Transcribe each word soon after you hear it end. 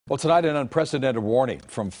Well, tonight, an unprecedented warning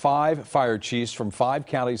from 5 fire chiefs from 5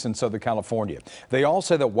 counties in Southern California. They all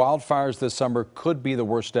say that wildfires this summer could be the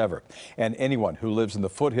worst ever, and anyone who lives in the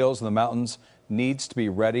foothills and the mountains needs to be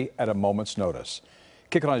ready at a moment's notice.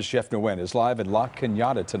 KCAL's Jeff Nguyen is live in La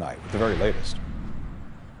Cañada tonight with the very latest.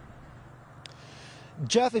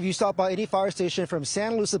 Jeff, if you stop by any fire station from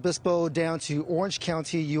San Luis Obispo down to Orange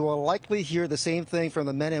County, you will likely hear the same thing from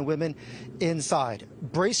the men and women inside.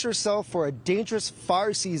 Brace yourself for a dangerous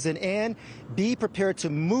fire season and be prepared to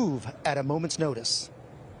move at a moment's notice.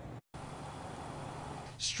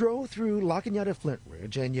 Stroll through La Cañada Flint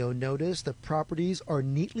Ridge and you'll notice the properties are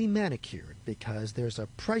neatly manicured because there's a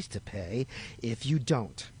price to pay if you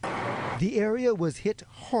don't. The area was hit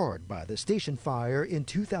hard by the station fire in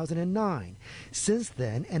 2009. Since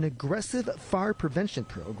then, an aggressive fire prevention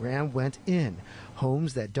program went in.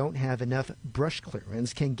 Homes that don't have enough brush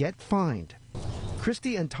clearance can get fined.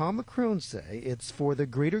 Christy and Tom McCrone say it's for the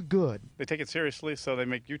greater good. They take it seriously, so they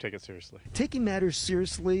make you take it seriously. Taking matters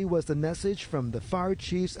seriously was the message from the fire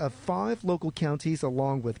chiefs of 5 local counties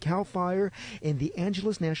along with CAL FIRE and the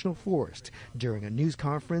Angeles National Forest. During a news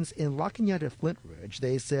conference in La Cañada Flint Ridge,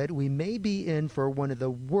 they said we may be in for one of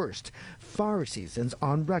the worst fire seasons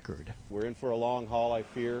on record. We're in for a long haul, I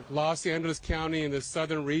fear. Los Angeles County in the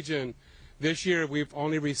southern region, this year we've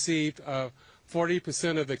only received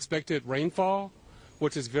 40% of the expected rainfall,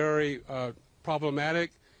 which is very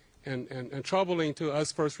problematic and troubling to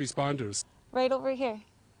us first responders. Right over here.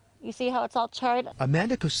 You see how it's all charred?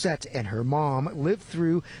 Amanda Cosette and her mom lived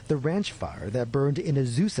through the ranch fire that burned in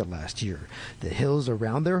Azusa last year. The hills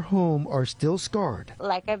around their home are still scarred.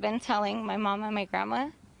 Like I've been telling my mom and my grandma,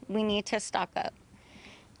 we need to stock up.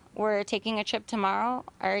 We're taking a trip tomorrow.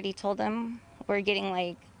 I already told them we're getting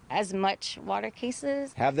like as much water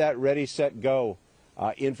cases. Have that ready, set, go.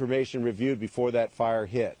 Information reviewed before that fire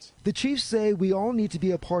hits. The chiefs say we all need to be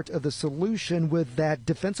a part of the solution with that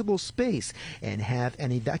defensible space and have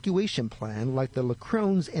an evacuation plan like the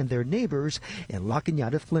Lacrones and their neighbors in La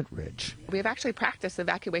Cañada Flint Ridge. We've actually practiced the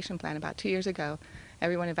evacuation plan about 2 years ago.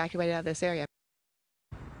 Everyone evacuated out of this area.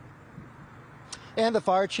 And the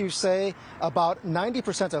fire chiefs say about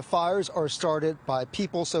 90% of fires are started by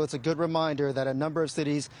people, so it's a good reminder that a number of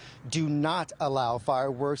cities do not allow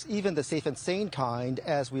fireworks, even the safe and sane kind,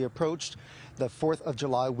 as we approached the 4th of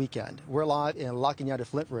July weekend. We're live in La Cañada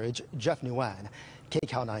Flint Ridge. Jeff Nguyen,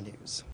 KCAL 9 News.